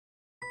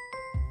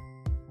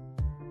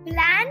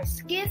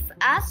Plants give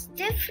us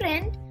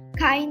different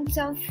kinds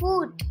of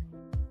food.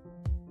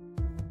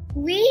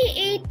 We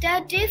eat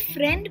the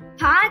different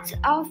parts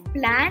of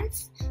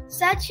plants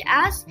such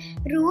as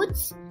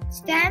roots,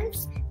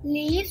 stems,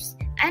 leaves,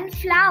 and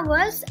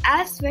flowers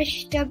as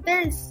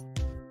vegetables.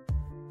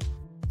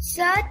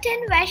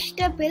 Certain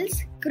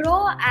vegetables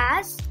grow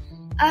as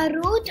a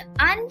root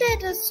under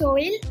the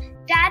soil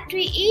that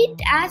we eat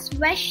as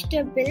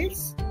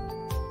vegetables.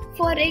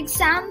 For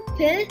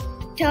example,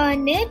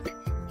 turnip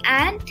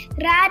and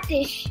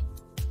radish.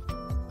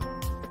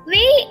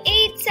 We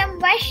eat some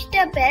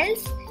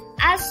vegetables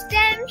as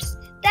stems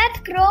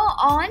that grow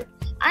on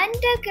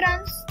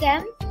underground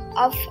stem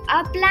of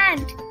a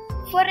plant.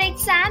 For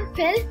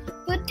example,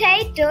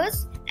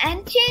 potatoes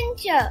and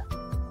ginger.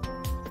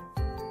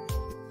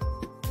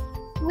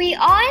 We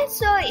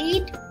also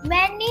eat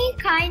many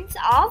kinds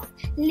of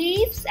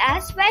leaves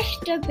as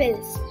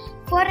vegetables.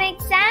 For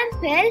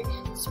example,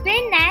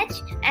 spinach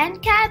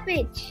and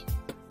cabbage.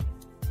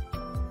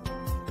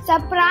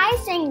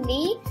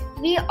 Surprisingly,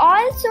 we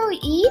also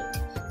eat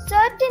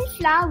certain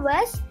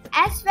flowers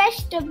as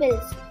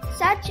vegetables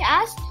such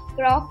as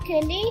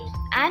broccoli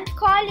and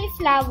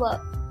cauliflower.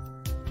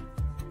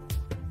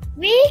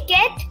 We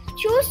get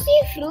juicy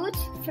fruits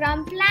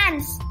from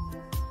plants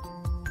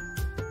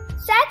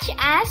such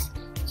as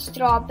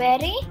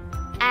strawberry,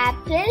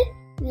 apple,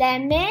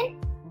 lemon,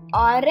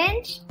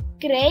 orange,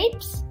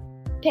 grapes,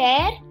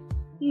 pear,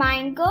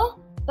 mango,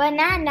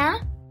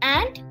 banana,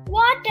 and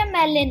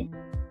watermelon.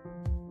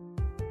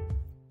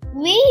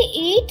 We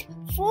eat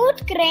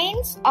food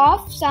grains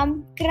of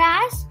some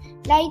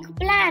grass-like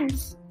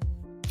plants.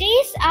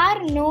 These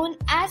are known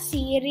as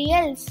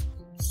cereals.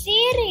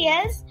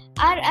 Cereals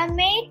are a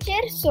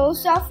major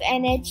source of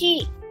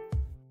energy.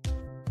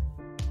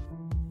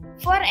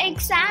 For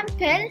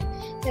example,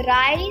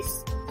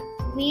 rice,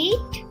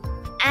 wheat,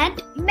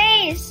 and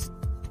maize.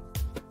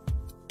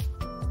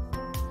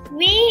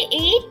 We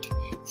eat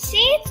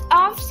seeds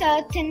of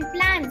certain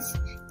plants.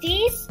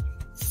 These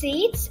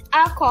seeds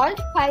are called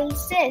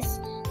pulses.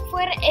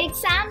 For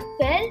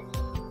example,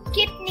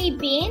 kidney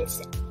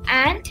beans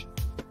and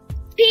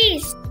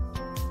peas.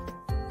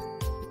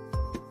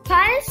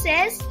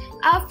 Pulses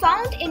are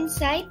found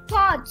inside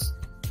pods,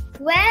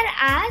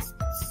 whereas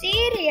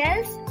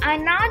cereals are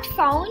not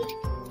found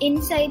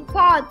inside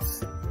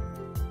pods.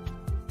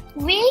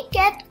 We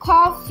get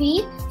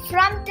coffee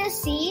from the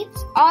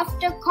seeds of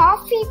the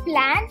coffee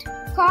plant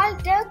called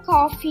the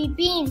coffee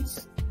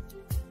beans.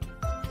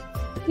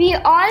 We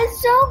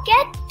also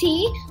get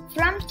tea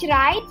from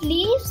dried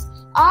leaves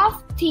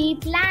of tea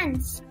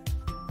plants.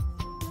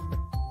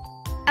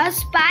 A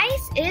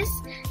spice is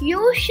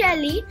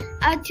usually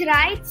a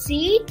dried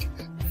seed,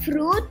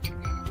 fruit,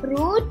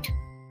 root,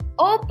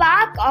 or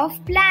bark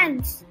of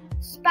plants.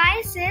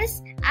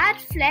 Spices add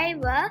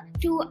flavor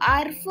to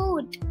our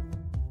food.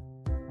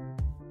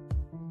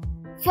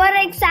 For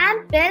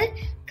example,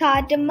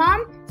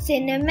 cardamom,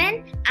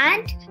 cinnamon,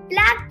 and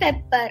black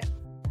pepper.